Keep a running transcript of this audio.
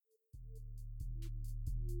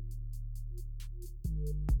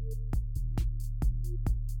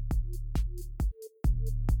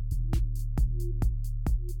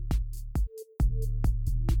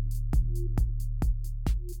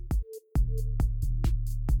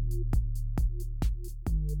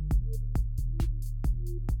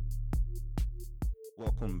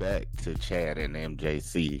Welcome back to Chad and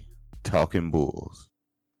MJC Talking Bulls.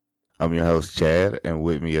 I'm your host, Chad, and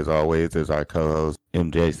with me, as always, is our co host,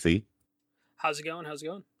 MJC. How's it going? How's it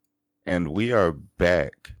going? And we are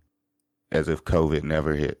back as if COVID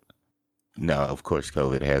never hit. No, of course,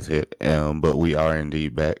 COVID has hit, but we are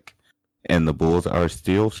indeed back. And the Bulls are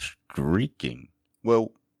still streaking.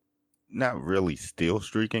 Well, not really still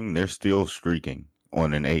streaking. They're still streaking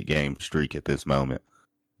on an 8-game streak at this moment.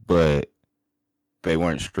 But they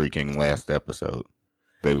weren't streaking last episode.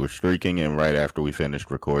 They were streaking, and right after we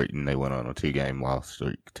finished recording, they went on a 2-game loss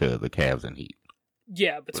streak to the Cavs and Heat.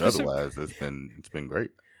 Yeah, but otherwise, it's been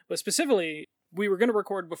great. But specifically, we were going to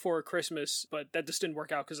record before Christmas, but that just didn't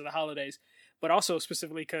work out because of the holidays. But also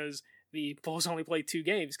specifically because the Bulls only played 2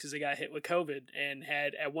 games because they got hit with COVID and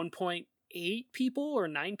had at one point 8 people or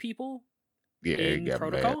 9 people in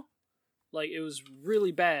protocol. Bad. Like, it was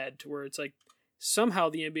really bad to where it's like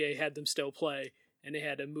somehow the NBA had them still play, and they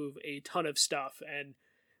had to move a ton of stuff. And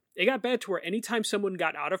it got bad to where anytime someone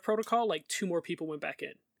got out of protocol, like 2 more people went back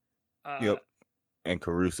in. Yep. And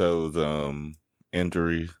Caruso's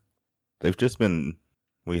injuries, they've just been,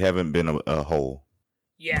 we haven't been a whole.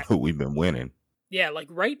 Yeah. But we've been winning. Yeah, like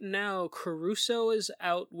right now, Caruso is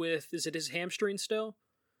out with, is it his hamstring still?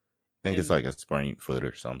 I think it's like a sprained foot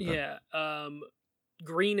or something. Yeah.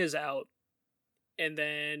 Green is out. And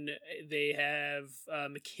then they have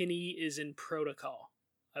McKinney is in protocol,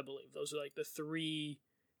 I believe. Those are like the 3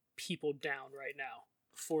 people down right now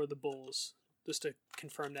for the Bulls, just to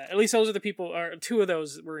confirm that. At least those are the people, or 2 of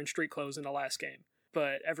those were in street clothes in the last game.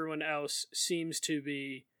 But everyone else seems to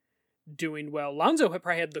be doing well. Lonzo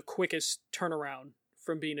probably had the quickest turnaround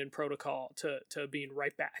from being in protocol to being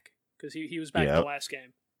right back, because he was back in the last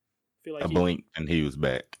game. I feel like I blinked and he was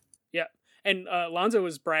back. Yeah. And Lonzo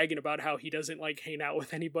was bragging about how he doesn't like hang out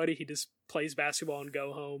with anybody. He just plays basketball and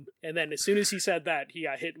go home. And then as soon as he said that, he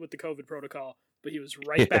got hit with the COVID protocol, but he was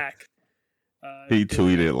right back. He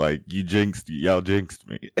tweeted like, y'all jinxed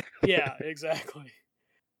me. Yeah, exactly.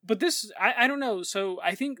 But this, I don't know. So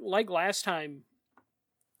I think like last time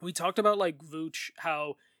we talked about like Vooch,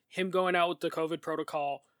 how him going out with the COVID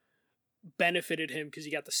protocol benefited him because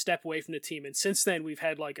he got the step away from the team. And since then we've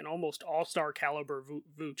had like an almost all-star caliber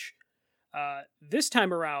Vooch. This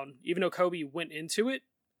time around, even though Kobe went into it,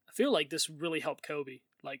 I feel like this really helped Kobe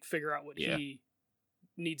like figure out what he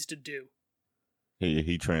needs to do.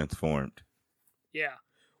 He transformed. Yeah.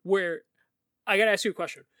 Where I gotta ask you a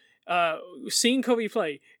question. Seeing Kobe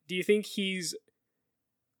play, do you think he's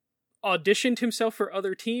auditioned himself for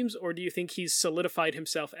other teams, or do you think he's solidified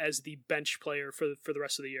himself as the bench player for the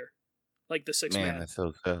rest of the year, like the 6th man? Man, that's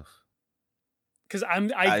so tough. Because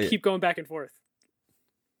I keep going back and forth.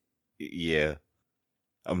 Yeah,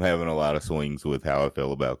 I'm having a lot of swings with how I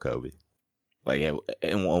feel about Kobe. Like,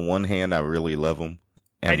 on one hand, I really love him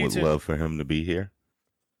and would love for him to be here.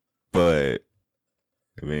 But,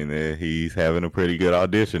 I mean, he's having a pretty good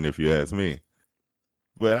audition, if you ask me.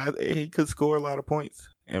 But he could score a lot of points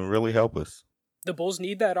and really help us. The Bulls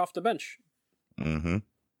need that off the bench. Mm-hmm.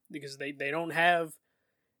 Because they don't have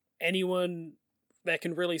anyone that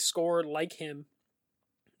can really score like him,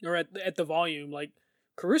 or at the volume. Like,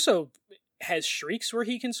 Caruso has streaks where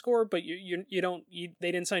he can score, but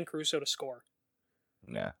they didn't sign Caruso to score.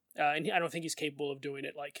 Yeah. And I don't think he's capable of doing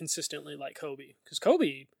it like consistently like Kobe. Because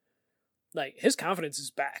Kobe, like, his confidence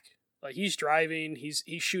is back. Like, he's driving, he's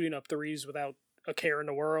shooting up threes without a care in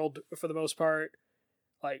the world for the most part.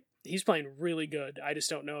 Like, he's playing really good. I just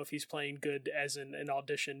don't know if he's playing good as an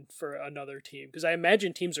audition for another team. Because I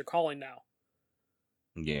imagine teams are calling now.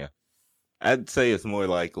 Yeah. I'd say it's more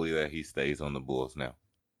likely that he stays on the Bulls now.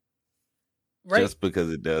 Right. Just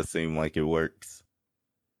because it does seem like it works.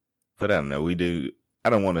 But I don't know. I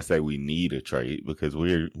don't want to say we need a trade because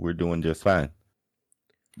we're doing just fine.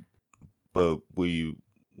 But we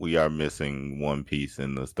are missing one piece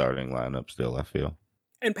in the starting lineup still, I feel.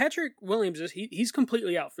 And Patrick Williams, he's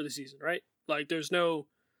completely out for the season, right? Like, there's no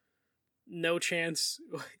chance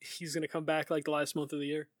he's going to come back like the last month of the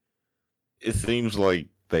year. It seems like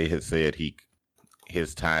they had said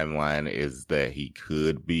his timeline is that he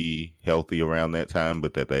could be healthy around that time,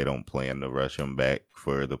 but that they don't plan to rush him back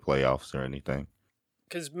for the playoffs or anything.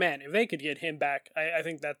 Because, man, if they could get him back, I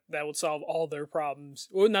think that would solve all their problems.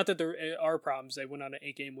 Well, not that there are problems. They went on an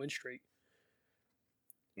 8-game win streak.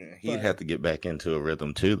 Yeah, he'd have to get back into a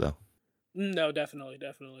rhythm too, though. No, definitely.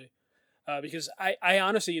 Because I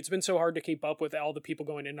honestly, it's been so hard to keep up with all the people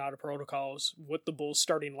going in and out of protocols, what the Bulls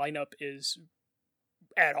starting lineup is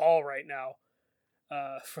at all right now,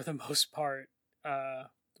 for the most part,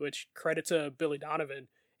 which credit to Billy Donovan.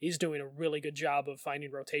 He's doing a really good job of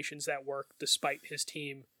finding rotations that work despite his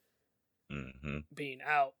team being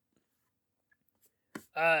out.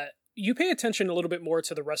 You pay attention a little bit more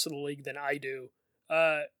to the rest of the league than I do.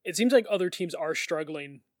 It seems like other teams are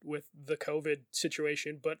struggling with the COVID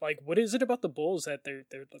situation, but like, what is it about the Bulls that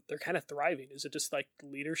they're kind of thriving? Is it just like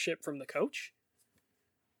leadership from the coach?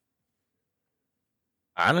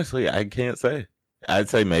 Honestly, I can't say. I'd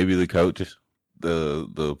say maybe the coaches,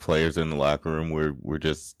 the players in the locker room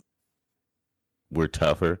we're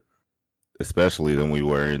tougher, especially than we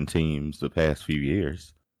were in teams the past few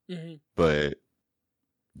years. Mm-hmm. But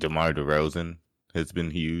DeMar DeRozan has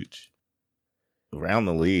been huge around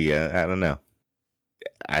the league. I don't know.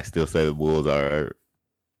 I still say the Bulls are.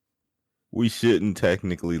 We shouldn't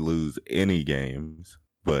technically lose any games,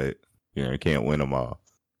 but you can't win them all.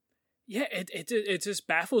 Yeah, it just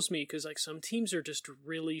baffles me because like some teams are just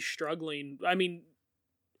really struggling. I mean,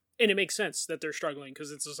 and it makes sense that they're struggling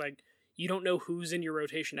because it's just like you don't know who's in your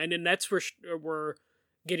rotation, and then that's where we're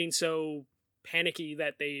getting so panicky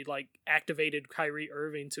that they like activated Kyrie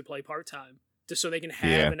Irving to play part-time just so they can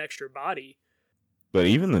have an extra body. But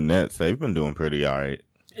even the Nets, they've been doing pretty all right.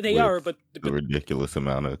 They are, but the ridiculous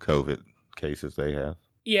amount of COVID cases they have.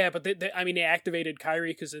 Yeah, but they activated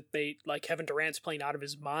Kyrie because they like Kevin Durant's playing out of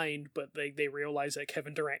his mind, but they realize that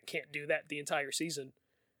Kevin Durant can't do that the entire season.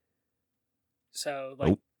 So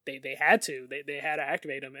like they had to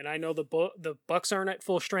activate him, and I know the Bucks aren't at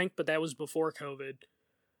full strength, but that was before COVID.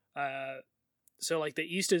 So like the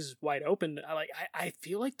East is wide open. I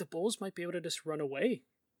feel like the Bulls might be able to just run away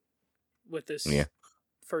with this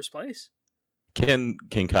first place. Can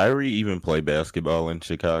Kyrie even play basketball in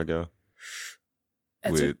Chicago?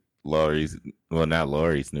 With Laurie's, not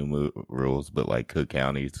Laurie's new rules, but like Cook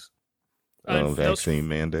County's vaccine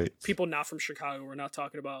mandates. People not from Chicago, we're not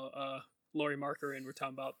talking about Laurie Marker, and we're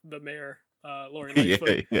talking about the mayor, Laurie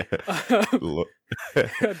Lightfoot.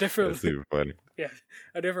 A different, that's super funny. Yeah,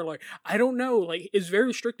 a different like I don't know. Like it's very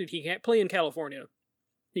restricted. He can't play in California.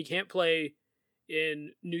 He can't play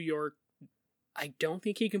in New York. I don't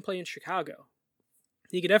think he can play in Chicago.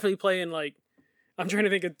 He could definitely play in like I'm trying to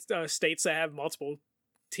think of states that have multiple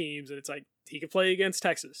teams, and it's like he could play against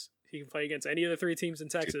Texas. He can play against any of the 3 teams in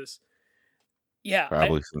Texas. Yeah,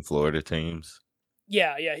 probably some Florida teams.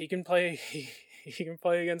 Yeah, he can play. He can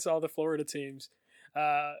play against all the Florida teams.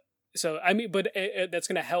 So I mean, but that's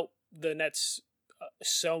going to help the Nets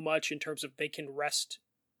so much in terms of they can rest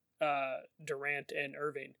Durant and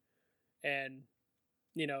Irving, and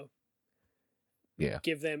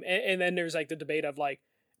give them. And then there's like the debate of like,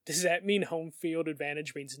 does that mean home field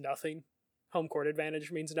advantage means nothing? Home court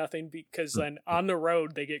advantage means nothing because then on the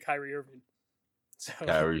road they get Kyrie Irving. So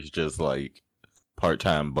Kyrie's just like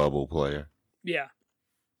part-time bubble player. Yeah.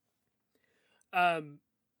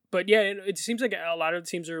 But yeah, it seems like a lot of the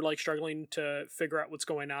teams are like struggling to figure out what's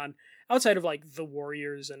going on outside of like the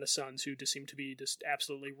Warriors and the Suns, who just seem to be just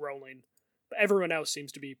absolutely rolling. But everyone else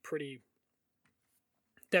seems to be pretty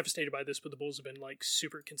devastated by this. But the Bulls have been like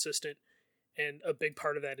super consistent, and a big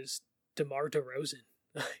part of that is DeMar DeRozan.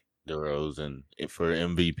 DeRozan for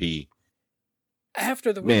MVP.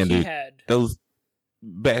 After the week he had those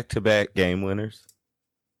back-to-back game winners.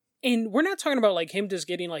 And we're not talking about like him just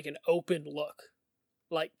getting like an open look,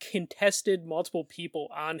 like contested multiple people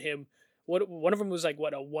on him. One of them was like a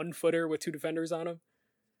 1-footer with 2 defenders on him.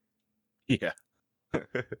 Yeah.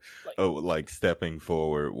 like stepping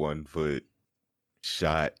forward 1 foot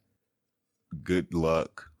shot. Good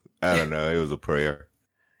luck. I don't know. It was a prayer.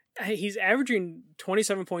 He's averaging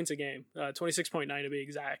 27 points a game, 26.9 to be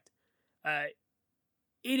exact.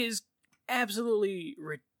 It is absolutely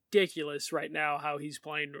ridiculous right now how he's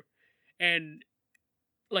playing, and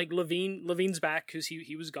like Levine's back because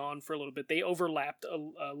he was gone for a little bit. They overlapped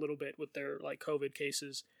a little bit with their like COVID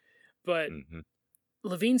cases, but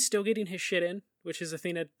Levine's still getting his shit in, which is a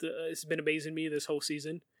thing that has been amazing me this whole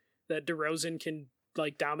season. That DeRozan can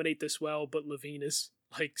like dominate this well, but Levine is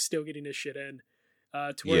like still getting his shit in.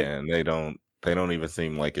 And they don't even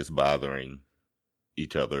seem like it's bothering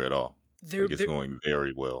each other at all. It's going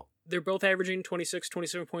very well. They're both averaging 26,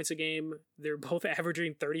 27 points a game. They're both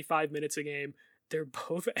averaging 35 minutes a game. They're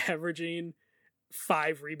both averaging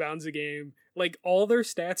 5 rebounds a game. Like, all their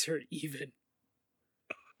stats are even.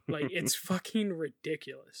 Like, it's fucking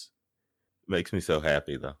ridiculous. Makes me so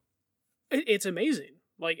happy, though. It's amazing.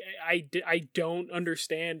 Like, I don't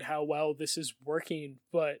understand how well this is working,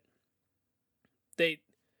 but they've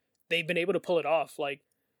been able to pull it off. Like,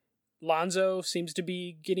 Lonzo seems to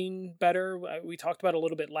be getting better. We talked about it a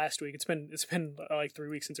little bit last week. It's been like 3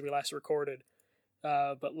 weeks since we last recorded.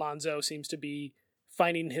 But Lonzo seems to be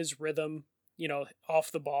finding his rhythm,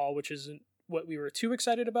 off the ball, which isn't what we were too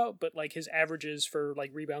excited about. But like his averages for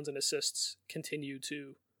like rebounds and assists continue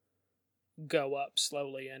to go up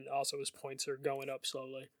slowly, and also his points are going up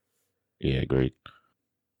slowly. Yeah, great.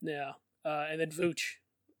 Yeah, and then Vooch,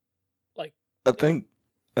 like I think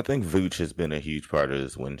Vooch has been a huge part of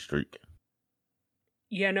this win streak.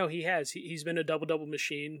 yeah, no, he has. He's been a double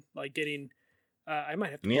machine, like getting. I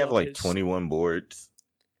might have to. And he pull had up like his... 21 boards,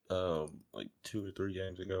 like 2 or 3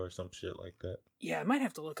 games ago or some shit like that. Yeah, I might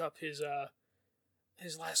have to look up his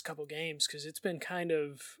last couple games because it's been kind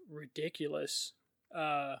of ridiculous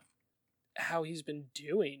how he's been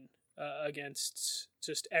doing against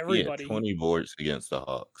just everybody. Yeah, 20 boards against the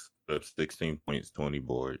Hawks. 16 points, 20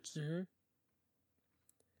 boards. Mm-hmm.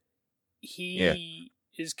 He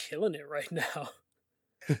is killing it right now.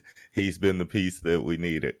 He's been the piece that we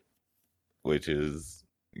needed, which is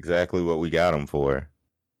exactly what we got him for.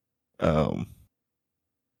 But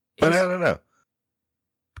I don't know.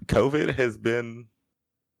 COVID has been,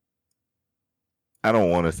 I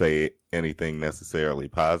don't want to say anything necessarily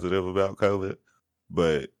positive about COVID,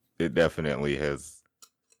 but it definitely has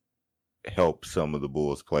helped some of the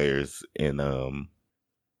Bulls players in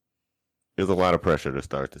there's a lot of pressure to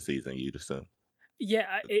start the season, you'd assume.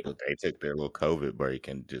 Yeah, they took their little COVID break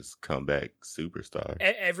and just come back superstars.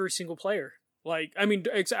 Every single player. Like, I mean,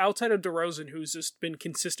 it's outside of DeRozan, who's just been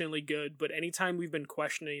consistently good, but anytime we've been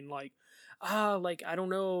questioning, like, I don't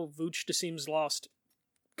know, Vooch just seems lost,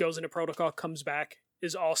 goes into protocol, comes back,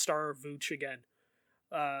 is all-star Vooch again.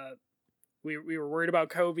 We were worried about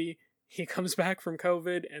Kobe. He comes back from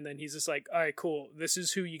COVID, and then he's just like, all right, cool. This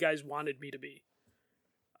is who you guys wanted me to be.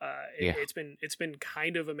 It's been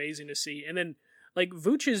kind of amazing to see. And then, like,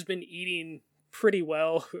 Vooch has been eating pretty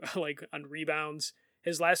well, like, on rebounds.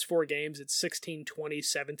 His last 4 games, it's 16, 20,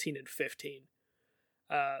 17, and 15.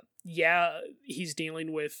 He's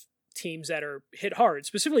dealing with teams that are hit hard.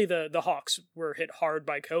 Specifically, the Hawks were hit hard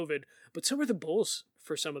by COVID, but so were the Bulls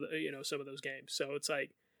for some of those games. So it's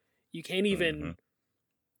like, you can't even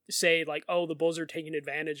say, like, oh, the Bulls are taking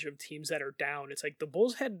advantage of teams that are down. It's like, the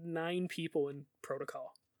Bulls had 9 people in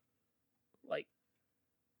protocol. Like,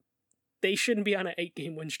 they shouldn't be on an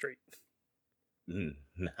 8-game win streak. Nah.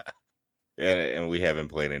 And we haven't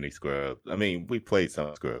played any scrubs. I mean, we played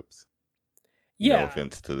some scrubs. Yeah. No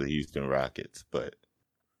offense to the Houston Rockets, but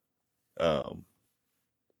I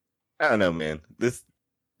don't know, man. This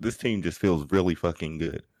team just feels really fucking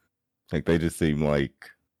good. Like, they just seem like,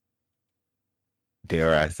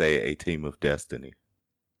 dare I say, a team of destiny.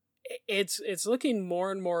 It's looking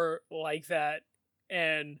more and more like that,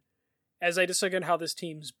 and as I just look at how this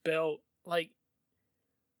team's built, like,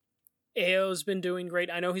 Ayo's been doing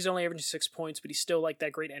great. I know he's only averaging 6 points, but he's still like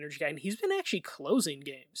that great energy guy, and he's been actually closing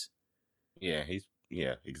games. Yeah,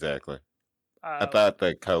 exactly. I thought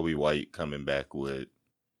that Kobe White coming back would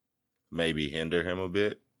maybe hinder him a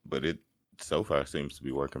bit, but it so far seems to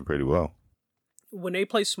be working pretty well. When they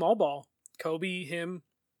play small ball, Kobe, him,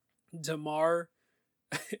 DeMar,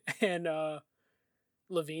 and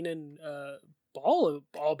Levine and Ball have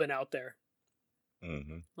all been out there.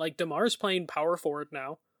 Mm-hmm. Like, DeMar's playing power forward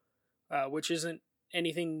now, which isn't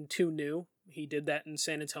anything too new. He did that in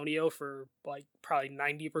San Antonio for like probably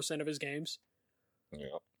 90% of his games.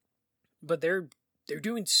 Yeah. But they're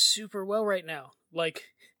doing super well right now. Like,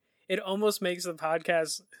 it almost makes the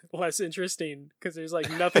podcast less interesting because there's like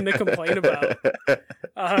nothing to complain about.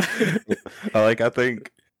 I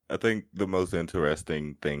think the most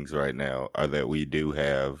interesting things right now are that we do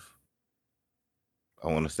have, I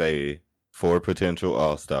want to say, 4 potential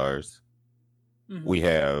All-Stars. Mm-hmm. We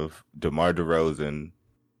have DeMar DeRozan,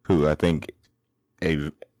 who I think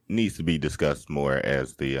needs to be discussed more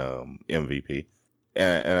as the MVP.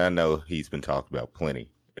 And I know he's been talked about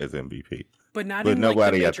plenty as MVP. But nobody, like,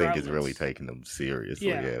 I think, outlets. is really taking him seriously.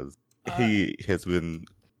 Yeah. He has been,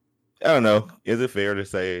 I don't know, is it fair to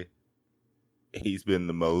say he's been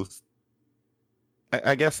the most,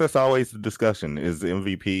 I guess that's always the discussion. Is the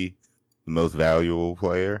MVP the most valuable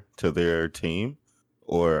player to their team,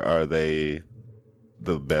 or are they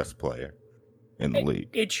the best player in the league?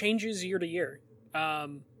 It changes year to year.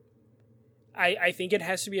 I think it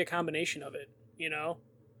has to be a combination of it, you know?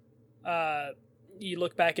 You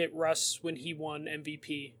look back at Russ when he won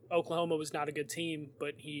MVP. Oklahoma was not a good team,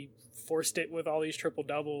 but he forced it with all these triple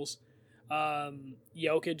doubles.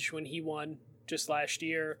 Jokic when he won just last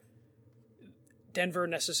year. Denver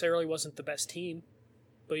necessarily wasn't the best team,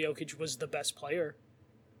 but Jokic was the best player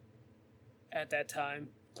at that time.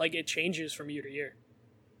 Like, it changes from year to year.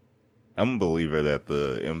 I'm a believer that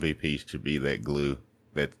the MVP should be that glue,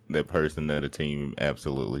 that person that a team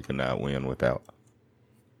absolutely cannot win without.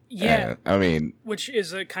 Yeah, I mean, which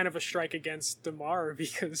is a kind of a strike against DeMar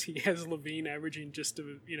because he has Levine averaging just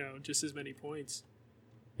as many points.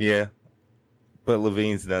 Yeah, But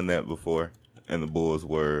Levine's done that before, and the Bulls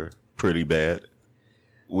were pretty bad.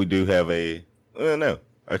 We do have no,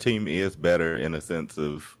 our team is better in a sense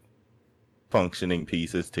of functioning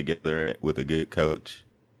pieces together with a good coach.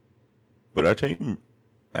 But our team,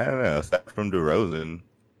 I don't know, aside from DeRozan,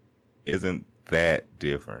 isn't that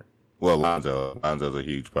different. Well, Lonzo's a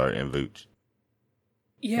huge part, and Vooch.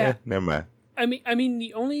 Yeah, never mind. I mean,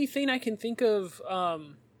 the only thing I can think of,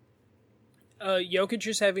 Jokic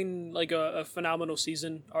is having like a phenomenal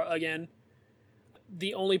season again.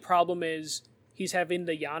 The only problem is he's having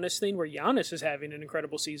the Giannis thing, where Giannis is having an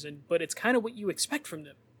incredible season, but it's kind of what you expect from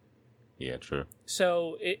them. Yeah, true.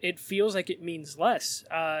 So it feels like it means less.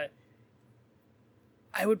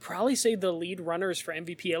 I would probably say the lead runners for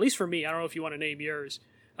MVP, at least for me, I don't know if you want to name yours,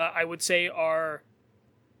 I would say are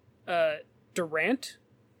Durant,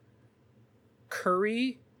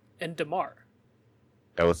 Curry, and DeMar.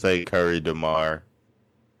 I would say Curry, DeMar,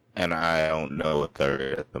 and I don't know a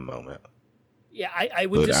third at the moment. Yeah, I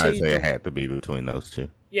would just say say it had to be between those two.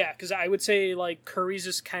 Yeah, because I would say like Curry's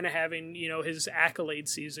just kind of having, you know, his accolade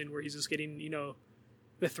season where he's just getting, you know,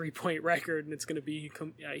 the 3-point record, and it's going to be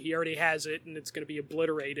he already has it, and it's going to be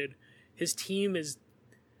obliterated. His team is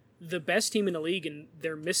the best team in the league, and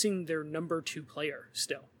they're missing their number 2 player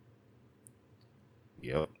still.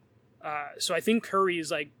 Yep. So I think Curry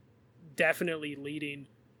is like definitely leading.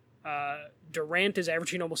 Durant is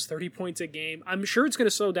averaging almost 30 points a game. I'm sure it's going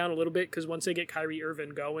to slow down a little bit because once they get Kyrie Irving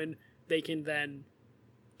going, they can then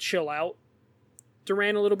chill out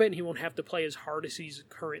Durant a little bit, and he won't have to play as hard as he's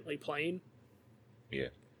currently playing. Yeah.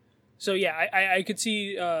 So yeah, I could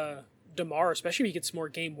see DeMar, especially if he gets more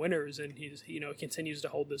game winners and he's, you know, continues to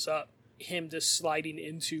hold this up, him just sliding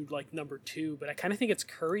into like number 2. But I kind of think it's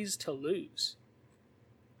Curry's to lose.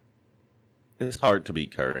 It's hard to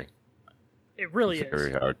beat Curry. It really it's is.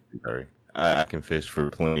 Very hard to beat Curry. I can fish for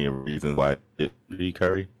plenty of reasons why it beat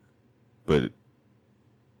Curry, but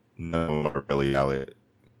no, really outlet.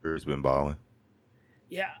 Curry's been balling.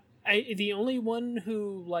 Yeah. The only one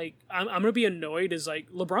who, like, I'm going to be annoyed is, like,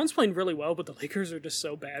 LeBron's playing really well, but the Lakers are just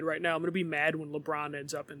so bad right now. I'm going to be mad when LeBron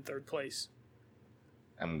ends up in 3rd place.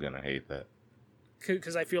 I'm going to hate that.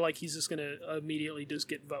 Because I feel like he's just going to immediately just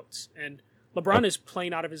get votes. And LeBron is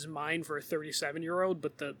playing out of his mind for a 37-year-old,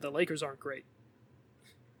 but the Lakers aren't great.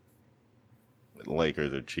 The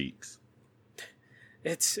Lakers are cheeks.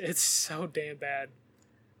 It's so damn bad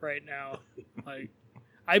right now. Like,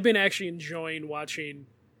 I've been actually enjoying watching...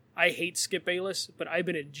 I hate Skip Bayless, but I've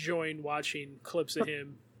been enjoying watching clips of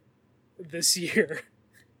him this year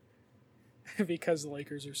because the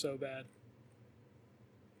Lakers are so bad.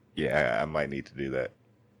 Yeah, I might need to do that.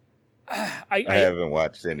 I haven't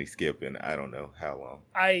watched any Skip in I don't know how long.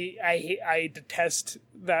 I detest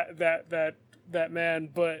that man,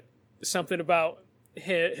 but something about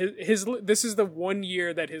his this is the one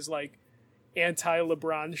year that his like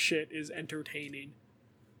anti-LeBron shit is entertaining.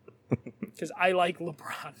 Because I like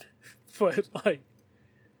LeBron, but like,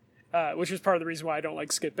 which is part of the reason why I don't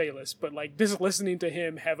like Skip Bayless. But like, just listening to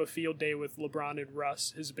him have a field day with LeBron and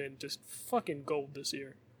Russ has been just fucking gold this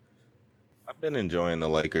year. I've been enjoying the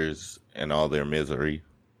Lakers and all their misery,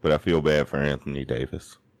 but I feel bad for Anthony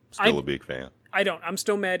Davis. Still a big fan. I don't. I'm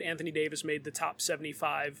still mad Anthony Davis made the top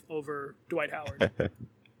 75 over Dwight Howard.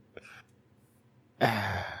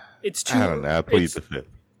 It's too. I don't know. I plead the fifth.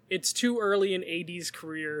 It's too early in AD's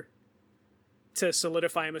career to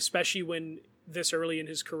solidify him, especially when this early in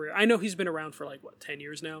his career. I know he's been around for like, 10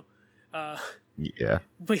 years now? Yeah.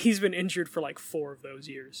 But he's been injured for like 4 of those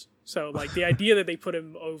years. So like the idea that they put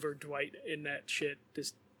him over Dwight in that shit,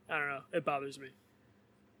 just, I don't know, it bothers me.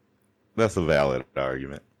 That's a valid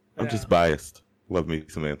argument. I'm just biased. Love me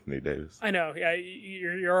some Anthony Davis. I know. Yeah,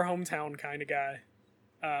 you're a hometown kind of guy.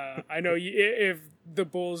 I know if the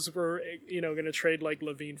Bulls were, going to trade like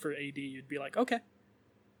Levine for AD, you'd be like, okay.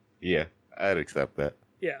 Yeah, I'd accept that.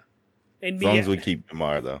 Yeah. And as long as we keep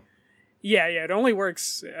DeMar, though. Yeah, it only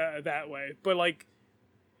works that way. But like,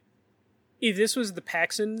 if this was the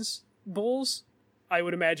Paxson's Bulls, I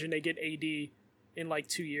would imagine they get AD in like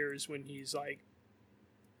 2 years when he's like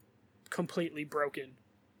completely broken.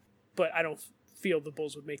 But I don't feel the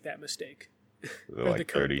Bulls would make that mistake. Like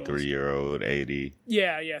 33-year-old AD.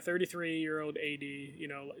 Yeah, 33-year-old AD.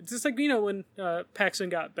 It's just like, when Paxson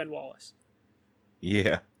got Ben Wallace.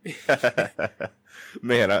 Yeah.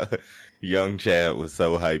 Man, young Chad was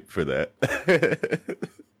so hyped for that.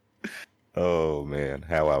 Oh, man,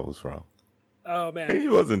 how I was wrong. Oh, man. He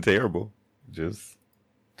wasn't terrible. Just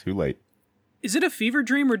too late. Is it a fever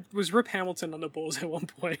dream, or was Rip Hamilton on the Bulls at one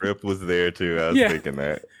point? Rip was there, too. I was thinking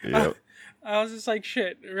that. Yep. I was just like,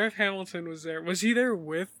 shit, Rip Hamilton was there. Was he there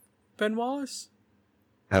with Ben Wallace?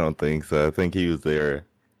 I don't think so. I think he was there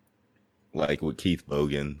like with Keith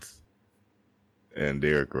Bogans and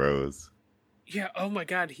Derrick Rose. Yeah, oh my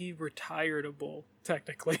god, he retired a Bull,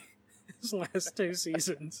 technically. His last 2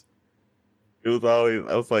 seasons. It was always,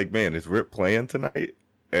 I was like, man, is Rip playing tonight?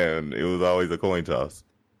 And it was always a coin toss.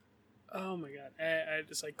 Oh my god, I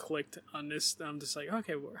just like clicked on this. I'm just like,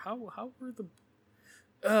 okay, how were the?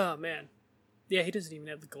 Oh man, yeah, he doesn't even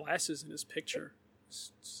have the glasses in his picture.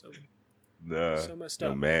 So messed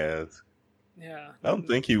No up. mask. Yeah, I don't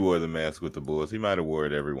think he wore the mask with the Bulls. He might have wore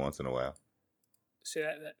it every once in a while. See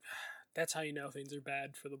that's how you know things are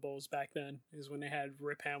bad for the Bulls back then, is when they had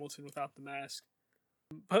Rip Hamilton without the mask.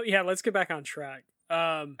 But yeah, let's get back on track.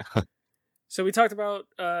 So we talked about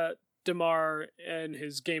DeMar and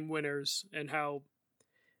his game winners and how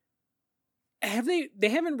they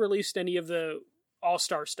haven't released any of the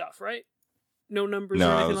All-Star stuff, right? No numbers or No,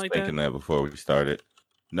 I anything was like thinking that? that before we started.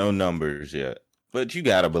 No numbers yet. But you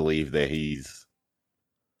got to believe that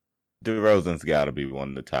DeRozan's got to be one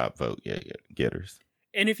of the top vote getters.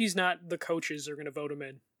 And if he's not, the coaches are going to vote him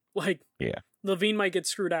in. Like, Yeah. LaVine might get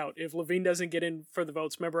screwed out. If LaVine doesn't get in for the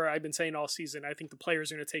votes, remember I've been saying all season, I think the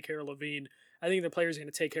players are going to take care of LaVine. I think the players are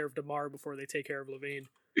going to take care of DeMar before they take care of LaVine.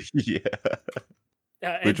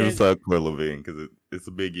 Yeah. Which will suck for LaVine because it's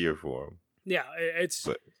a big year for him. Yeah, it's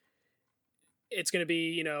going to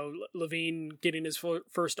be, LaVine getting his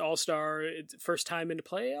first All-Star, first time in the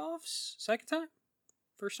playoffs? Second time?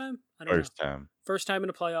 First time? I don't know. First time. First time in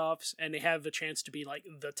the playoffs, and they have a chance to be like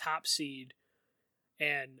the top seed.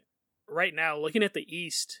 And right now, looking at the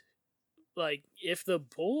East, like if the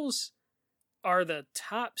Bulls are the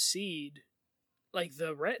top seed, like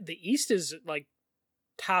the East is like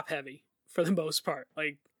top heavy for the most part.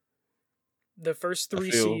 Like the first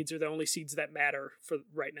 3 seeds are the only seeds that matter for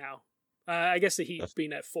right now. I guess the Heat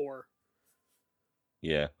being at 4.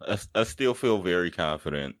 Yeah, I still feel very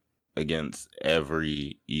confident against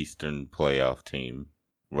every Eastern playoff team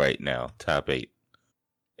right now, top 8,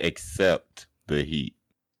 except the Heat.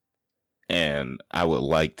 And I would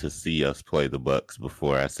like to see us play the Bucks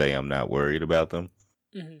before I say I'm not worried about them.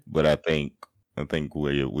 Mm-hmm. But I think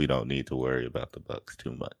we don't need to worry about the Bucks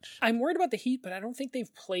too much. I'm worried about the Heat, but I don't think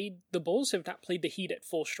the Bulls have not played the Heat at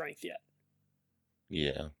full strength yet.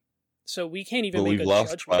 Yeah. So we can't even but make we've a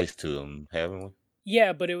lost judgment. twice to them, haven't we?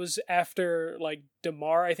 Yeah, but it was after like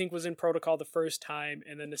DeMar, I think, was in protocol the first time,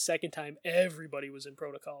 and then the second time everybody was in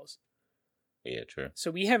protocols. Yeah, true.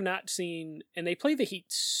 So we have not seen, and they play the Heat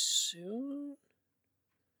soon?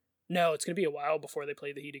 No, it's going to be a while before they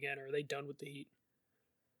play the Heat again, or are they done with the Heat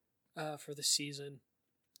for the season?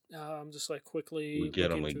 I'm just like quickly... We get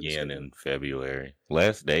them again in February.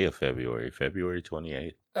 Last day of February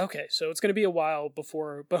 28th. Okay, so it's going to be a while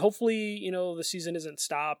before, but hopefully, the season isn't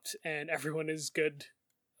stopped and everyone is good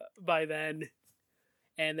by then,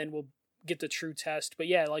 and then we'll get the true test. But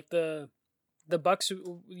yeah, like the Bucks,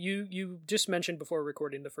 you just mentioned before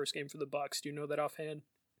recording the first game for the Bucks. Do you know that offhand?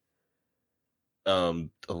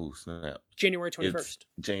 Oh snap! January 21st. It's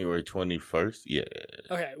January 21st. Yeah.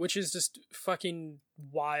 Okay, which is just fucking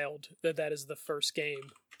wild that is the first game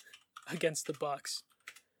against the Bucks.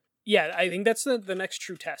 Yeah, I think that's the next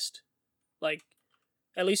true test. Like,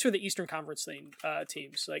 at least for the Eastern Conference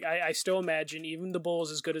teams. Like, I still imagine even the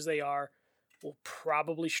Bulls, as good as they are, will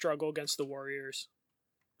probably struggle against the Warriors.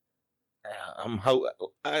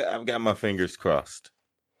 I've got my fingers crossed,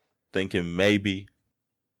 thinking maybe,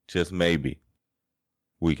 just maybe,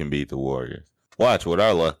 we can beat the Warriors. Watch, with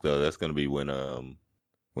our luck though, that's gonna be when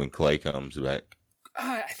Klay comes back.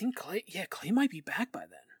 I think Klay might be back by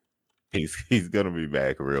then. He's gonna be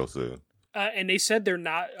back real soon. And they said they're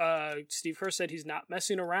not. Steve Kerr said he's not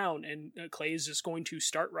messing around, and Klay is just going to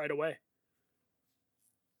start right away.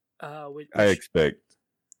 I expect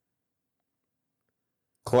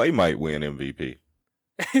Klay might win MVP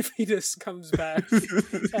if he just comes back,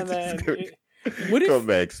 and then come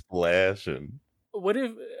back splashing. What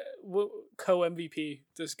if co MVP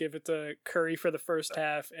just give it to Curry for the first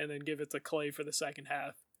half, and then give it to Klay for the second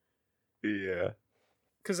half? Yeah.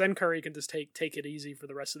 Because then Curry can just take it easy for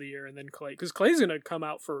the rest of the year, and then Klay, because Klay's gonna come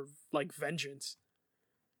out for like vengeance.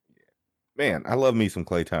 Man, I love me some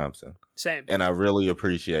Klay Thompson. Same. And I really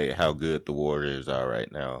appreciate how good the Warriors are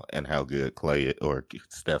right now, and how good Klay or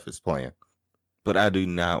Steph is playing. But I do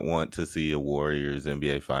not want to see a Warriors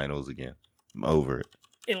NBA Finals again. I'm over it.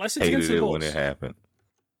 Unless it's against the Bulls. When it happened.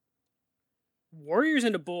 Warriors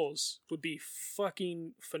and the Bulls would be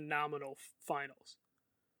fucking phenomenal finals.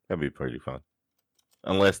 That'd be pretty fun.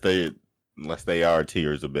 Unless they are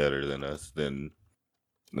tiers are better than us, then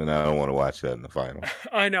I don't want to watch that in the final.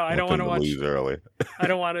 I know. I don't want to watch. Lose early. I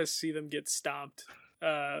don't want to see them get stomped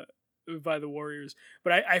by the Warriors.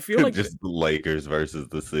 But I feel like just the Lakers versus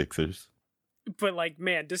the Sixers. But like,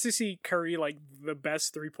 man, just to see Curry like the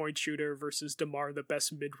best 3-point shooter versus DeMar the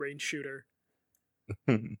best mid-range shooter.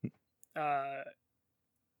 But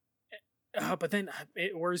then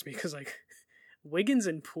it worries me because like Wiggins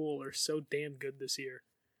and Poole are so damn good this year.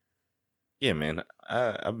 Yeah, man,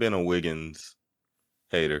 I've been a Wiggins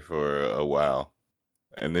hater for a while,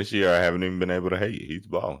 and this year I haven't even been able to hate. He's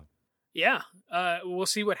balling. Yeah, we'll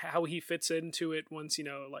see how he fits into it once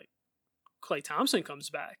like Klay Thompson comes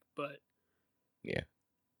back. But yeah,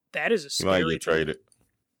 that is a scary. He might get traded.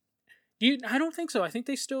 I don't think so. I think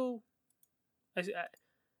they still. If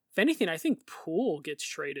anything, I think Poole gets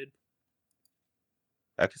traded.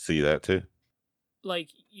 I could see that too. Like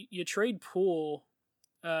you trade Poole,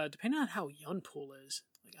 depending on how young Poole is.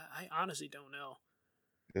 Like I honestly don't know.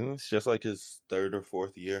 It's just like his 3rd or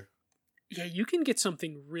 4th year. Yeah, you can get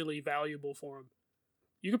something really valuable for him.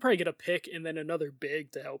 You could probably get a pick and then another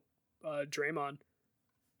big to help Draymond.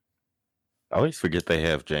 I always forget they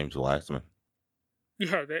have James Wiseman.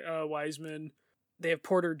 Yeah, Wiseman. They have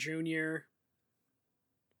Porter Jr.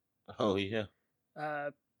 Oh yeah.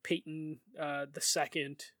 Peyton the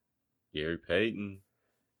second. Gary Payton.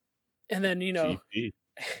 And then GP.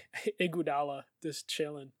 Iguodala just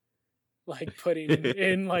chilling, like putting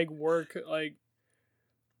in like work. Like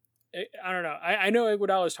I don't know. I know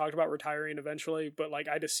Iguodala's talked about retiring eventually, but like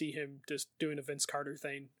I just see him just doing a Vince Carter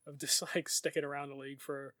thing of just like sticking around the league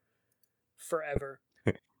for forever.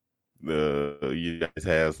 You guys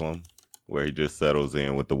Haslam, where he just settles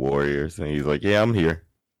in with the Warriors, and he's like, "Yeah, I'm here."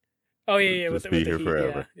 Oh yeah, with be here Heat,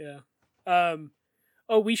 forever. Yeah.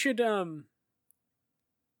 We should talk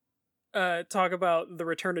about the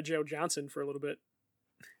return of Joe Johnson for a little bit.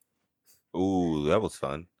 Ooh, that was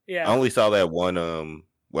fun. Yeah, I only saw that one.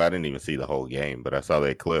 Well, I didn't even see the whole game, but I saw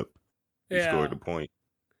that clip. He scored the point.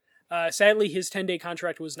 Sadly, his 10-day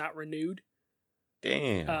contract was not renewed.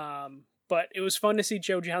 Damn. But it was fun to see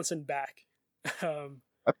Joe Johnson back. I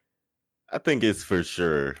think it's for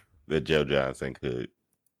sure that Joe Johnson could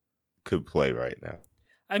play right now.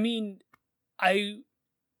 I mean, I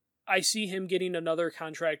see him getting another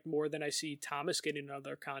contract more than I see Thomas getting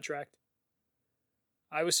another contract.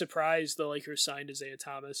 I was surprised the Lakers signed Isaiah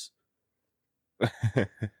Thomas.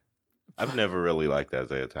 I've never really liked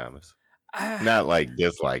Isaiah Thomas. Not like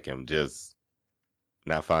dislike him, just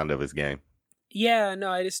not fond of his game. Yeah, no,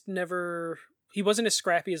 I just never. He wasn't as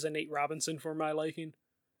scrappy as a Nate Robinson for my liking.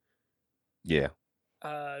 Yeah,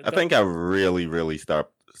 I think I really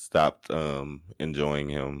stopped enjoying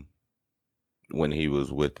him when he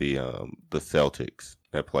was with the Celtics.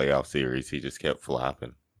 That playoff series, he just kept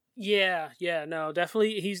flopping. Yeah, no,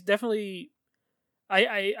 definitely. He's definitely.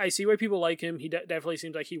 I see why people like him. He definitely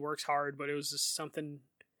seems like he works hard, but it was just something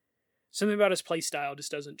about his play style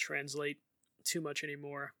just doesn't translate too much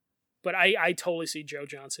anymore. But I totally see Joe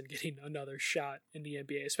Johnson getting another shot in the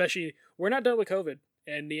NBA, especially we're not done with COVID,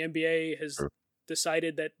 and the NBA has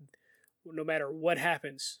decided that no matter what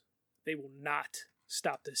happens, they will not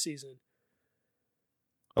stop this season.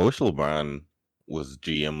 I wish LeBron was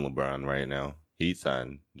GM LeBron right now. He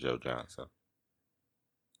signed Joe Johnson.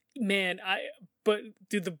 Man, but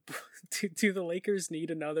do the Lakers need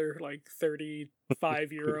another like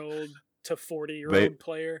 35-year-old to 40-year-old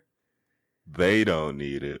player? They don't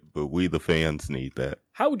need it, but we the fans need that.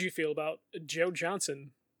 How would you feel about Joe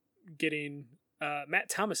Johnson getting Matt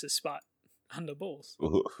Thomas's spot on the Bulls?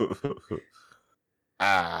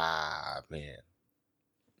 Man.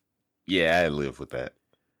 Yeah, I live with that.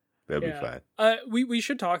 That'd be fine. We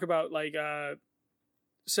should talk about like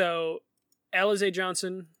so Alize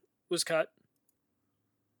Johnson was cut.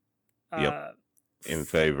 Yep. In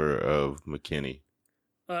favor of McKinney.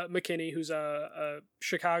 McKinney, who's a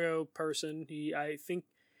Chicago person. I think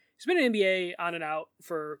he's been in NBA on and out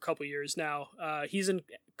for a couple years now. He's in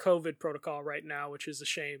COVID protocol right now, which is a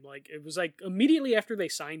shame. Like it was like immediately after they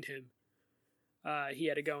signed him, he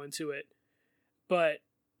had to go into it. But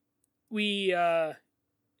we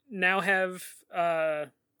now have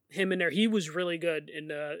him in there. He was really good in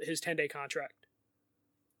his 10-day contract.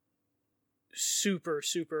 Super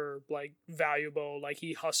like valuable. Like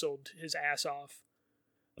he hustled his ass off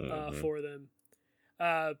for them.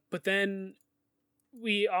 But then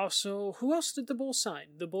we also, who else did the Bulls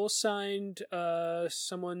sign? The Bulls signed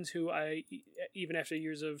someone who I, even after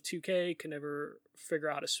years of 2K, can never figure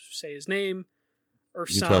out how to say his name.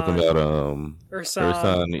 You talking about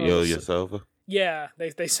Ersan Ilyasova? Yeah,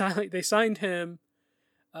 they signed him.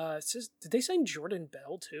 It says, did they sign Jordan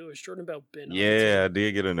Bell too? Has Jordan Bell been? Yeah, I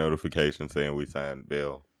did get a notification saying we signed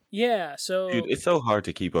Bell. Yeah, so dude, it's so hard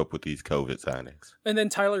to keep up with these COVID signings. And then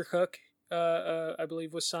Tyler Cook I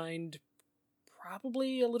believe, was signed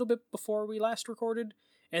probably a little bit before we last recorded,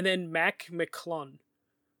 and then Mac McClung,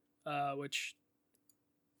 which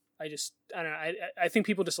I don't know. I think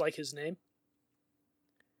people just like his name.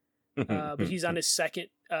 But he's on his second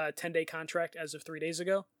 10-day contract as of 3 days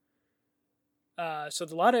ago. So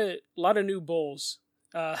a lot of new Bulls.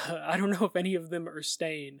 I don't know if any of them are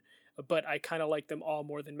staying, but I kind of like them all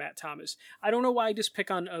more than Matt Thomas. I don't know why I just pick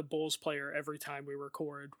on a Bulls player every time we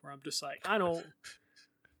record, where I'm just like, I don't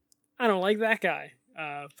like that guy.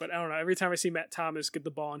 But I don't know. Every time I see Matt Thomas get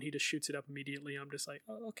the ball and he just shoots it up immediately, I'm just like,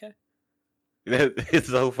 oh, okay. It's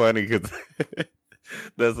so funny because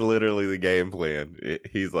that's literally the game plan.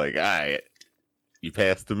 He's like, all right, you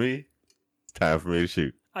pass to me, it's time for me to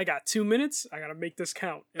shoot. I got 2 minutes, I gotta make this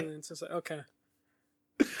count. And then it's just like, okay,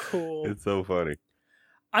 cool. It's so funny.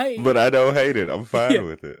 But I don't hate it. I'm fine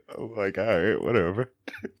with it. I'm like, all right, whatever.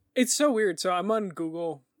 It's so weird. So I'm on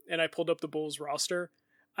Google and I pulled up the Bulls roster.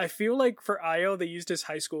 I feel like for Io, they used his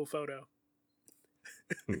high school photo.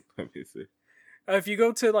 Let me see. If you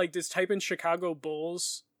go to like just type in Chicago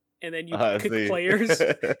Bulls and then you pick players,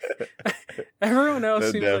 everyone else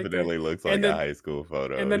that seems definitely looks like a high school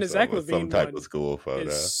photo. And then Zach LaVine, some type of school photo,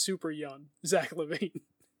 is super young. Zach LaVine.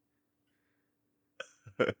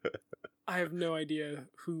 I have no idea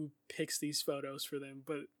who picks these photos for them,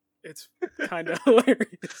 but it's kind of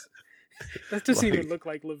hilarious. That doesn't even look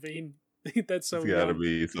like LaVine. That's so. It's got to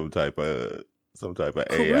be some type of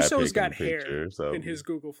Caruso's AI got hair in his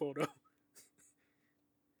Google photo.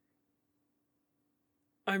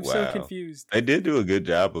 I'm so confused. They did do a good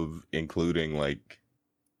job of including like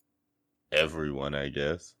everyone, I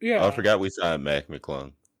guess. Yeah. Oh, I forgot we signed Mac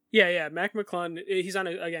McClung. Yeah, Mac McClung. He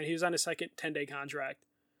was on a second 10-day contract.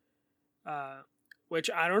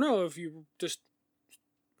 Which I don't know if you just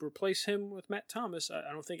replace him with Matt Thomas.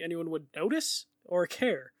 I don't think anyone would notice or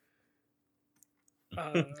care.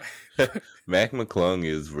 Mac McClung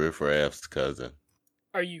is Riff Raff's cousin.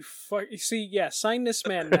 Are you see? Yeah, sign this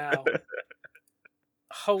man now.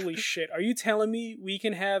 Holy shit! Are you telling me we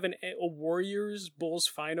can have a Warriors Bulls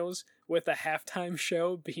finals with a halftime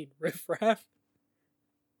show being Riff Raff?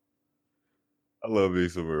 I love me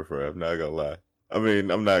some Riff Raff. Not gonna lie. I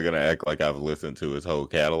mean, I'm not gonna act like I've listened to his whole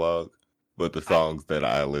catalog, but the songs that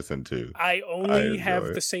I listen to, I only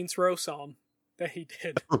have the Saints Row song that he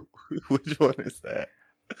did. Which one is that?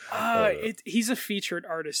 He's a featured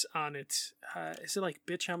artist on it. Is it like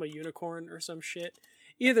 "Bitch I'm a Unicorn" or some shit?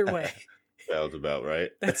 Either way, sounds about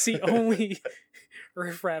right. That's the only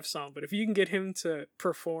Riff Raff song. But if you can get him to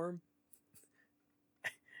perform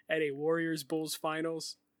at a Warriors Bulls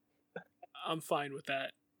finals, I'm fine with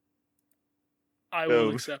that. I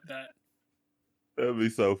will accept that. That'd be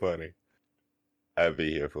so funny. I'd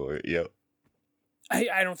be here for it. Yep.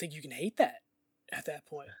 I don't think you can hate that at that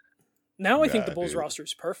point. Now I think the Bulls roster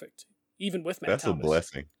is perfect, even with Matt Thomas. That's a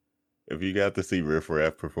blessing. If you got to see Riff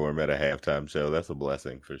Raff perform at a halftime show, that's a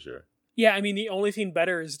blessing for sure. Yeah, I mean, the only thing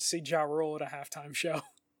better is to see Ja Rule at a halftime show.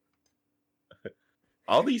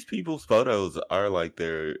 All these people's photos are like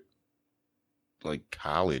their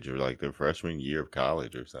college or like their freshman year of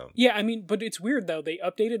college or something. Yeah, I mean, but it's weird though. They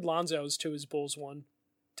updated Lonzo's to his Bulls one.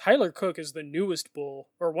 Tyler Cook is the newest Bull,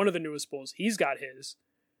 or one of the newest Bulls. He's got his.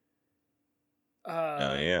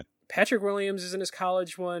 Oh yeah. Patrick Williams is in his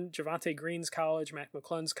college one. Javonte Green's college. Mac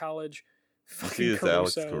McClung's college. See this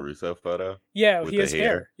Alex Caruso photo? Yeah, he has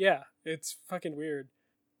hair. Yeah, it's fucking weird.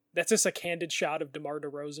 That's just a candid shot of DeMar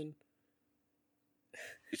DeRozan.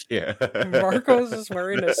 Yeah. Marcos is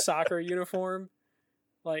wearing a soccer uniform.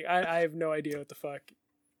 Like, I have no idea what the fuck,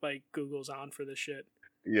 like, Google's on for this shit.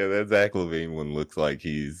 Yeah, that Zach LaVine one looks like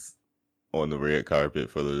he's on the red carpet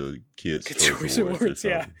for the Kids' Choice Awards.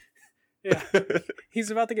 Yeah.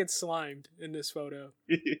 He's about to get slimed in this photo.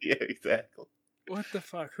 Yeah, exactly. What the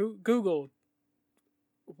fuck? Who? Google.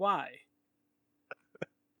 Why?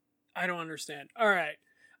 I don't understand. All right.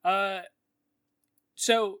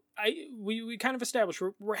 So we kind of established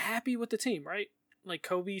we're happy with the team, right? Like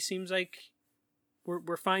Kobe seems like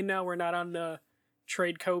we're fine now. We're not on the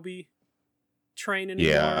trade Kobe train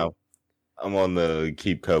anymore. Yeah, I'm on the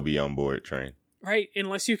keep Kobe on board train. Right,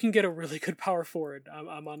 unless you can get a really good power forward.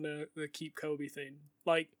 I'm on the keep Kobe thing.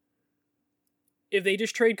 Like, if they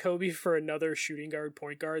just trade Kobe for another shooting guard,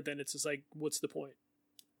 point guard, then it's just like, what's the point?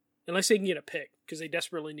 Unless they can get a pick, because they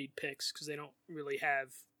desperately need picks, because they don't really have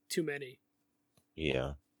too many.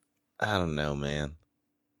 Yeah. I don't know, man.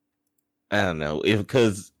 I don't know.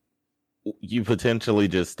 Because you potentially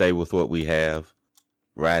just stay with what we have,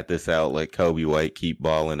 ride this out, let Kobe White keep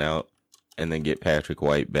balling out, and then get Patrick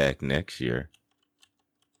White back next year.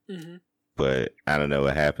 Mm-hmm. But I don't know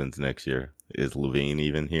what happens next year. Is LaVine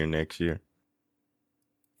even here next year?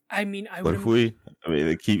 I mean, I What would. if we? I mean,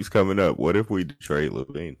 it keeps coming up. What if we trade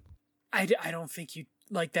Levine? I don't think you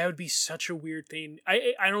like that would be such a weird thing.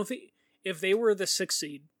 I don't think if they were the 6th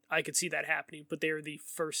seed, I could see that happening, but they are the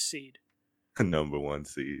 1st seed. Number 1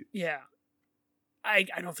 seed. Yeah, I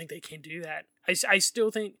don't think they can do that. I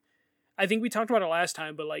still think. I think we talked about it last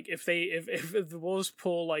time, but like if the Wolves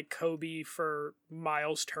pull like Kobe for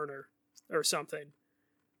Miles Turner or something,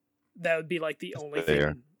 that would be like the only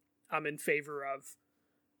thing I'm in favor of.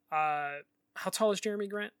 How tall is Jeremy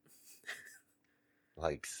Grant?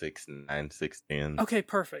 Like 6'9", 6'10". Okay,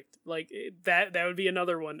 perfect. Like that would be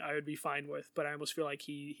another one I would be fine with, but I almost feel like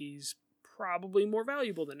he's probably more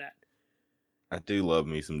valuable than that. I do love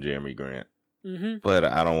me some Jeremy Grant, Mm-hmm. but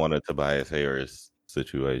I don't want a Tobias Harris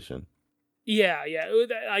situation. Yeah.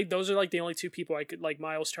 Those are like the only two people I could like.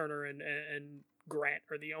 Miles Turner and Grant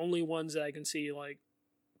are the only ones that I can see like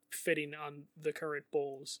fitting on the current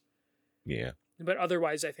Bulls. Yeah, But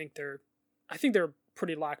otherwise, I think they're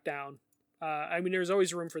pretty locked down. I mean, there's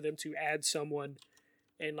always room for them to add someone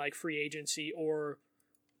in like free agency or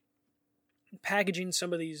packaging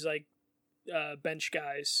some of these like bench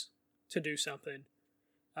guys to do something.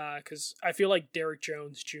 Because I feel like Derek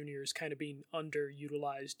Jones Jr. is kind of being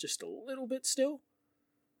underutilized just a little bit still.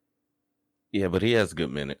 yeah, but he has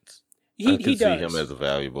good minutes. He I can see does. him as a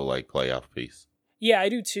valuable like playoff piece. Yeah, I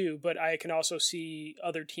do too. But I can also see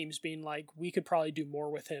other teams being like, we could probably do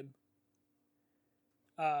more with him.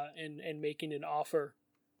 And making an offer,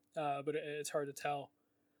 but it's hard to tell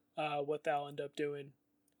what they'll end up doing.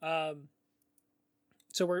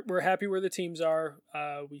 So we're happy where the teams are.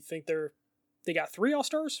 We think they got 3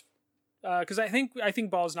 All-Stars, because I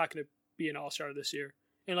think Ball's not going to be an All-Star this year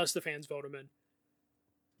unless the fans vote him in.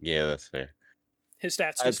 Yeah, that's fair. His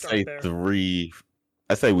stats I'd just say aren't there. 3.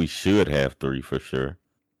 I say we should have 3 for sure.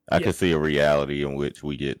 I Yeah. could see a reality in which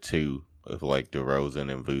we get 2 of like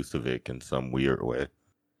DeRozan and Vucevic in some weird way.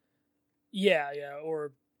 Yeah,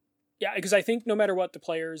 because I think no matter what, the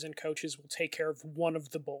players and coaches will take care of one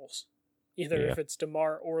of the Bulls, either if it's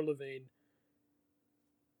DeMar or Levine.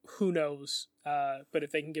 Who knows? But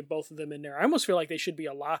if they can get both of them in there, I almost feel like they should be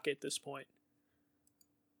a lock at this point.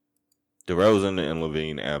 DeRozan and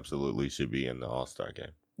Levine absolutely should be in the All-Star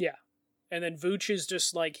game. Yeah, and then Vooch is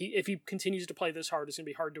just like if he continues to play this hard, it's gonna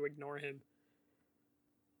be hard to ignore him.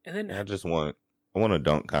 And then I want a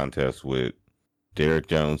dunk contest with Derek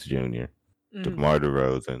Jones Jr., DeMar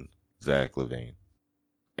DeRozan, Zach LaVine,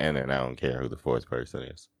 and then I don't care who the 4th person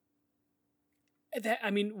is.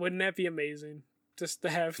 Wouldn't that be amazing? Just to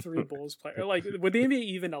have 3 Bulls players. Like, would the NBA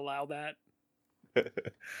even allow that?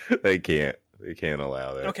 They can't. They can't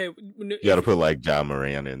allow that. Okay, You got to put like John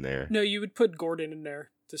Moran in there. No, you would put Gordon in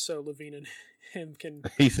there just so Levine and him can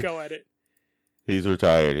go at it. He's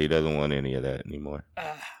retired. He doesn't want any of that anymore.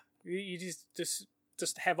 You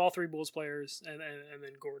just have all 3 Bulls players and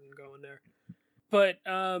then Gordon go in there. But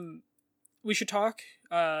we should talk.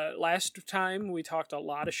 Last time we talked a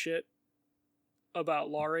lot of shit about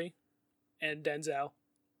Laurie and Denzel.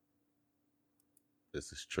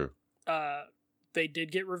 This is true. They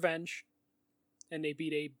did get revenge, and they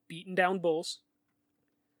beat a beaten down Bulls.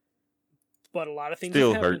 But a lot of things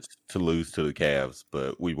still have happened. hurts to lose to the Cavs,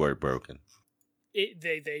 but we were broken.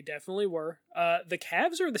 They definitely were. The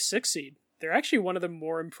Cavs are the 6th seed. They're actually one of the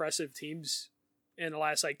more impressive teams in the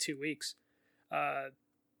last 2 weeks.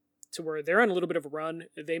 To where they're on a little bit of a run.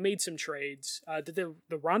 They made some trades. Did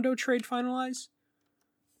the Rondo trade finalize?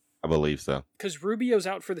 I believe so. Because Rubio's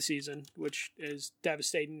out for the season, which is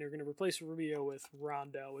devastating. They're going to replace Rubio with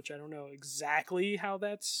Rondo, which I don't know exactly how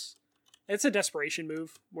that's... It's a desperation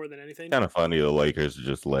move more than anything. Kind of funny the Lakers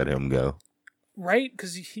just let him go. Right?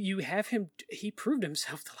 Because you have him... He proved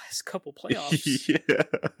himself the last couple playoffs. Yeah.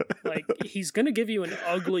 Like, he's going to give you an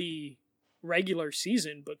ugly regular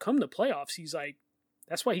season, but come the playoffs, he's like...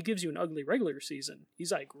 That's why he gives you an ugly regular season.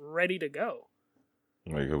 He's like ready to go.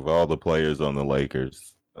 Like, of all the players on the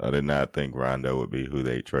Lakers, I did not think Rondo would be who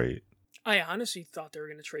they trade. I honestly thought they were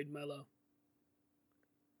going to trade Melo.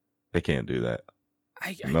 They can't do that.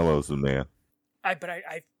 Melo's the man. I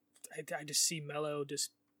just see Melo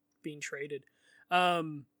just being traded.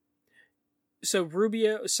 So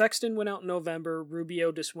Sexton went out in November.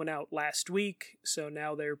 Rubio just went out last week. So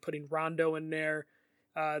now they're putting Rondo in there.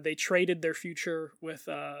 They traded their future with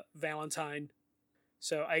Valentine.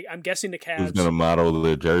 So I'm guessing the Cavs... Who's going to model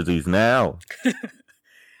the jerseys now?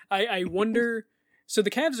 I wonder... So the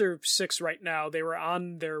Cavs are 6 right now. They were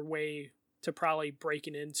on their way to probably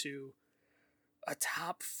breaking into a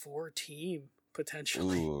top 4 team,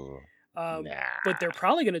 potentially. Ooh, nah. But they're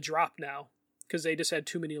probably going to drop now because they just had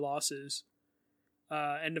too many losses.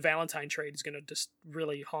 And the Valentine trade is going to just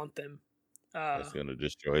really haunt them That's gonna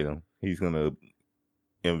destroy them. He's gonna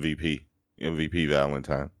MVP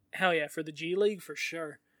Valentine. Hell yeah, for the G League for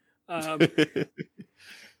sure. But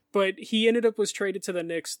he was traded to the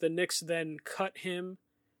Knicks. The Knicks then cut him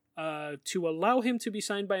to allow him to be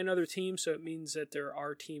signed by another team. So it means that there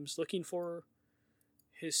are teams looking for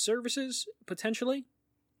his services potentially.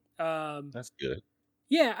 That's good.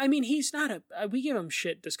 Yeah, I mean, he's not we give him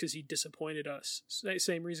shit just because he disappointed us.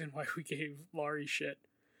 Same reason why we gave Laurie shit.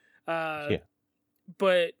 Yeah.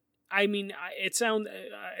 But I mean, it's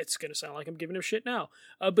gonna sound like I'm giving him shit now.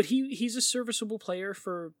 But he's a serviceable player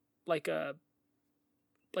for like a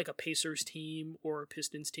Pacers team or a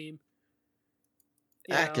Pistons team.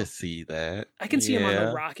 I can see that. I can see him on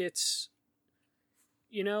the Rockets.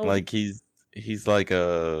 Like he's like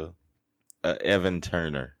a Evan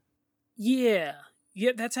Turner. Yeah,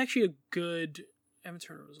 that's actually a good. Evan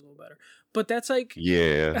Turner was a little better, but that's like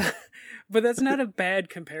but that's not a bad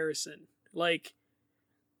comparison. Like,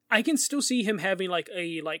 I can still see him having like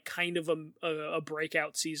a kind of a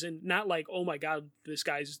breakout season. Not like, oh my god, this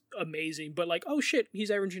guy's amazing, but like, oh shit,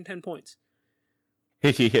 he's averaging 10 points.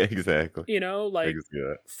 Yeah, exactly. Like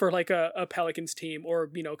for like a Pelicans team, or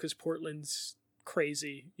because Portland's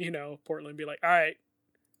crazy. Portland be like, all right,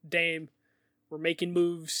 Dame, we're making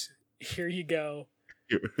moves. Here you go.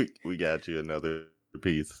 We got you another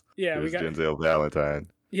piece. Yeah, here's Denzel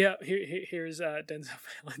Valentine. Yeah, here's Denzel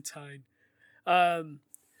Valentine.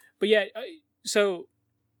 But yeah, so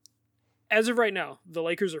as of right now, the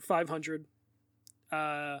Lakers are 500.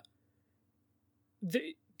 Do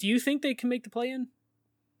you think they can make the play-in?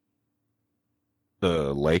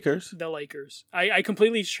 The Lakers? The Lakers. I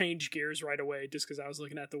completely changed gears right away just because I was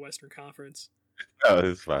looking at the Western Conference. Oh,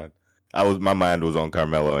 it's fine. My mind was on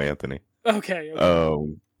Carmelo Anthony. Okay.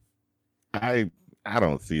 I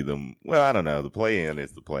don't see them. Well, I don't know. The play-in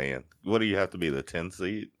is the play-in. What do you have to be, the 10th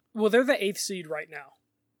seed? Well, they're the 8th seed right now.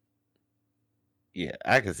 Yeah,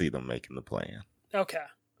 I can see them making the play-in. Okay.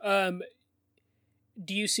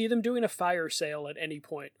 Do you see them doing a fire sale at any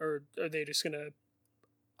point, or are they just gonna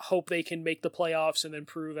hope they can make the playoffs and then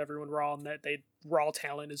prove everyone wrong that raw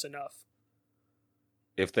talent is enough?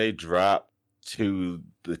 If they drop to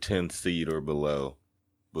the 10th seed or below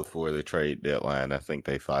before the trade deadline, I think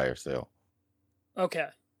they fire sale. Okay.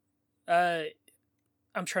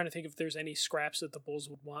 I'm trying to think if there's any scraps that the Bulls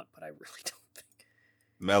would want, but I really don't think.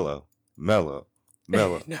 Melo. No,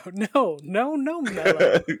 Melo.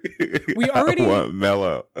 We already want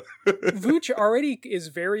Melo. Vooch already is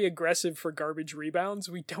very aggressive for garbage rebounds.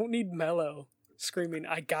 We don't need Melo screaming,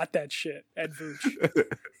 "I got that shit" at Vooch.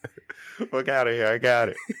 Look out of here! I got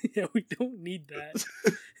it. Yeah, we don't need that.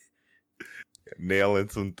 Nailing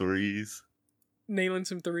some threes,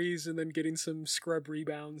 and then getting some scrub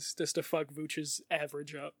rebounds just to fuck Vooch's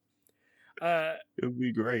average up. It'd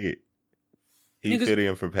be great. He fit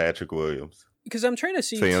in for Patrick Williams. Because I'm trying to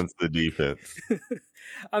see Sans the defense.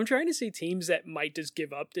 I'm trying to see teams that might just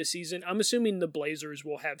give up this season. I'm assuming the Blazers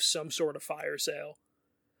will have some sort of fire sale.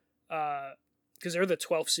 Because they're the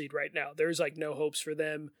 12th seed right now. There's like no hopes for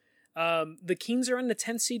them. The Kings are on the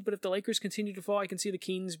 10th seed, but if the Lakers continue to fall, I can see the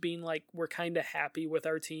Kings being like, we're kind of happy with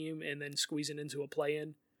our team, and then squeezing into a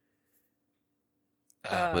play-in.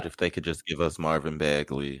 But if they could just give us Marvin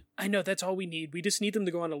Bagley. I know, that's all we need. We just need them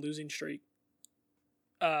to go on a losing streak.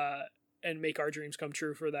 And make our dreams come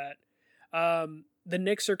true for that. The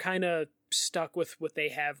Knicks are kind of stuck with what they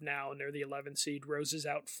have now, and they're the 11th seed. Rose is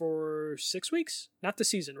out for 6 weeks? Not the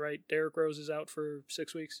season, right? Derrick Rose is out for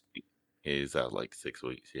 6 weeks? He's out like 6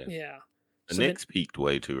 weeks, yeah. Yeah. The Knicks peaked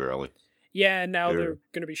way too early. Yeah, and now they're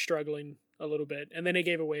going to be struggling a little bit. And then they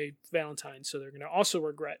gave away Valentine, so they're going to also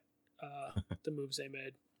regret the moves they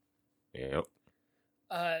made. Yep.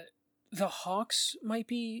 The Hawks might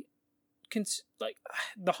be...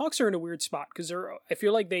 the Hawks are in a weird spot because I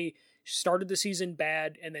feel like they started the season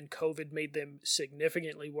bad and then COVID made them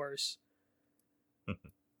significantly worse.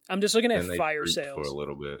 I'm just looking at fire sales for a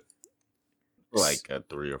little bit, like a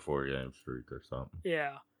 3 or 4 game streak or something.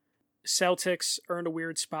 Yeah, Celtics are in a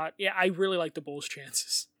weird spot. Yeah, I really like the Bulls'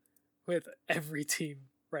 chances with every team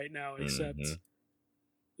right now except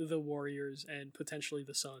the Warriors and potentially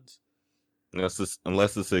the Suns.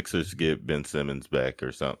 Unless the Sixers get Ben Simmons back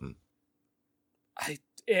or something.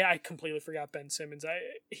 I completely forgot Ben Simmons.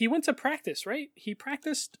 He went to practice, right? He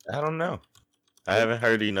practiced? I don't know. I haven't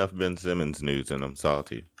heard enough Ben Simmons news, and I'm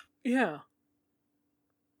salty. Yeah.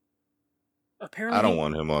 Apparently, I don't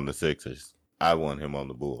want him on the Sixers. I want him on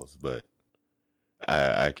the Bulls, but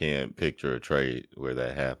I can't picture a trade where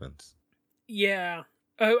that happens. Yeah.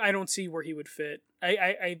 I don't see where he would fit.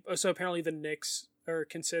 So apparently the Knicks are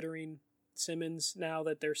considering Simmons now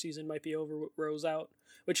that their season might be over with Rose out.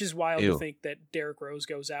 which is wild Ew. to think that Derrick Rose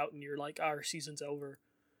goes out and you're like, our season's over.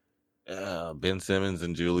 Ben Simmons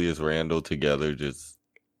and Julius Randle together just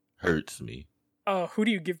hurts me. Oh, who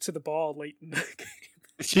do you give to the ball late in the game?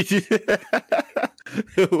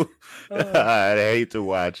 I'd hate to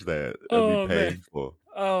watch that. It'd be painful.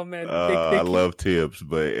 Oh man, I love Tibbs,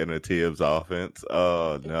 but in a Tibbs offense,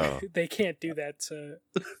 oh no, they can't do that to.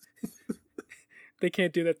 They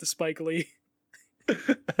can't do that to Spike Lee.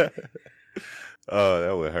 Oh,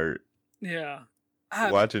 that would hurt. Yeah,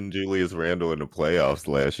 watching Julius Randle in the playoffs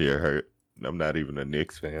last year hurt. I'm not even a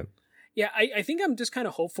Knicks fan. Yeah, I think I'm just kind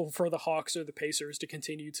of hopeful for the Hawks or the Pacers to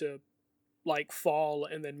continue to like fall,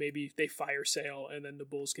 and then maybe they fire sale, and then the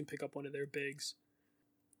Bulls can pick up one of their bigs.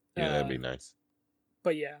 Yeah, that'd be nice.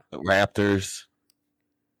 But yeah, the Raptors.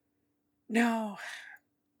 No,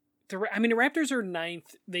 the Raptors are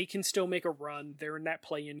 9th. They can still make a run. They're in that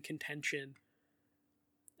play-in contention.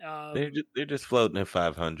 They're just floating at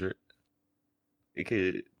 500. They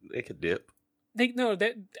could dip.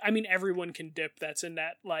 Everyone can dip. That's in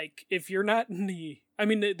that, like, if you're not in the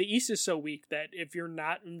East is so weak that if you're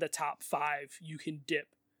not in the top 5, you can dip.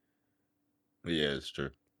 Yeah, it's true.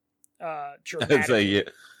 Dramatically. I'd say yeah,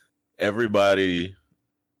 everybody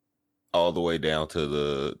all the way down to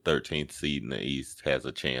the 13th seed in the East has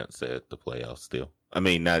a chance at the playoffs still. I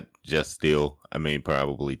mean, not just still. I mean,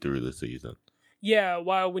 probably through the season. Yeah,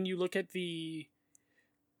 while when you look at the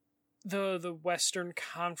Western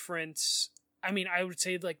Conference, I mean, I would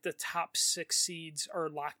say like the top 6 seeds are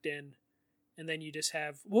locked in, and then you just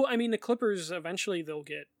have the Clippers eventually they'll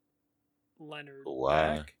get Leonard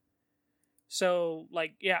back. So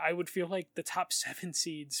like, yeah, I would feel like the top 7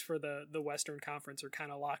 seeds for the Western Conference are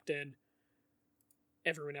kind of locked in.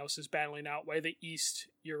 Everyone else is battling out. While the East,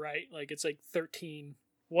 you're right, like it's like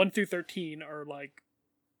 1 through 13 are like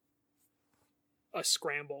a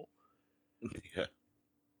scramble. Yeah.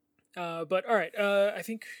 But all right, I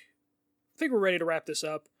think we're ready to wrap this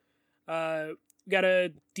up. Got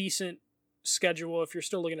a decent schedule. If you're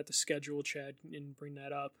still looking at the schedule, Chad, and bring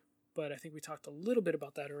that up. But I think we talked a little bit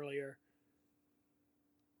about that earlier.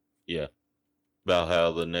 Yeah. About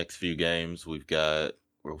how the next few games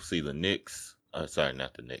we'll see the Knicks. Sorry,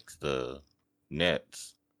 not the Knicks, the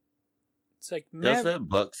Nets. It's like does that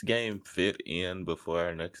Bucks game fit in before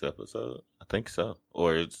our next episode? I think so.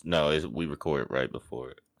 Or we record right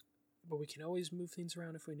before it. But we can always move things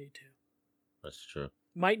around if we need to. That's true.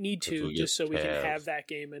 Might need to, just so we can have that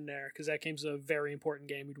game in there, because that game's a very important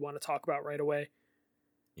game we'd want to talk about right away.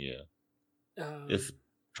 Yeah. It's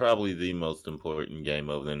probably the most important game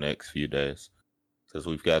over the next few days, because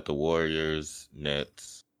we've got the Warriors,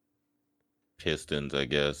 Nets, Pistons, I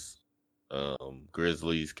guess,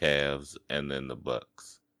 Grizzlies, Cavs, and then the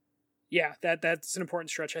Bucks. Yeah, that's an important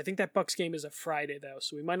stretch. I think that Bucks game is a Friday, though,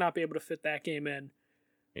 so we might not be able to fit that game in.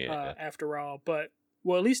 Yeah. After all, but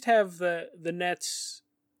we'll at least have the Nets,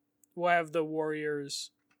 we'll have the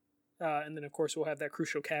Warriors, and then of course we'll have that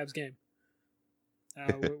crucial Cavs game.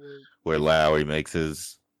 Where Lowry makes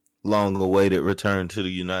his long-awaited return to the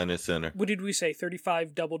United Center. What did we say?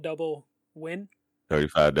 35 double-double win?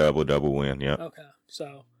 35 double-double win, yeah. Okay,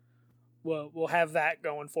 so we'll have that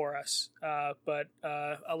going for us. But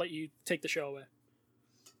I'll let you take the show away.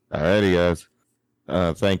 Alrighty, guys.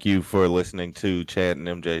 Thank you for listening to Chad and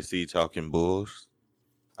MJC Talking Bulls.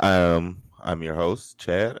 I'm your host,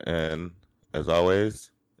 Chad, and as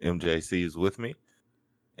always, MJC is with me,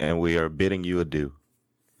 and we are bidding you adieu.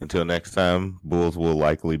 Until next time, Bulls will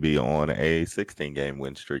likely be on a 16-game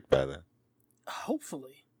win streak by then.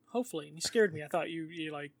 Hopefully. And you scared me. I thought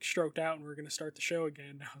you like stroked out and we were going to start the show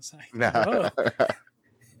again. I was like, nah.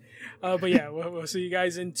 But yeah, we'll see you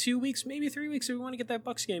guys in 2 weeks, maybe 3 weeks if we want to get that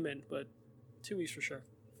Bucks game in, but 2 weeks for sure.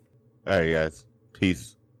 All right, guys.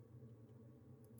 Peace.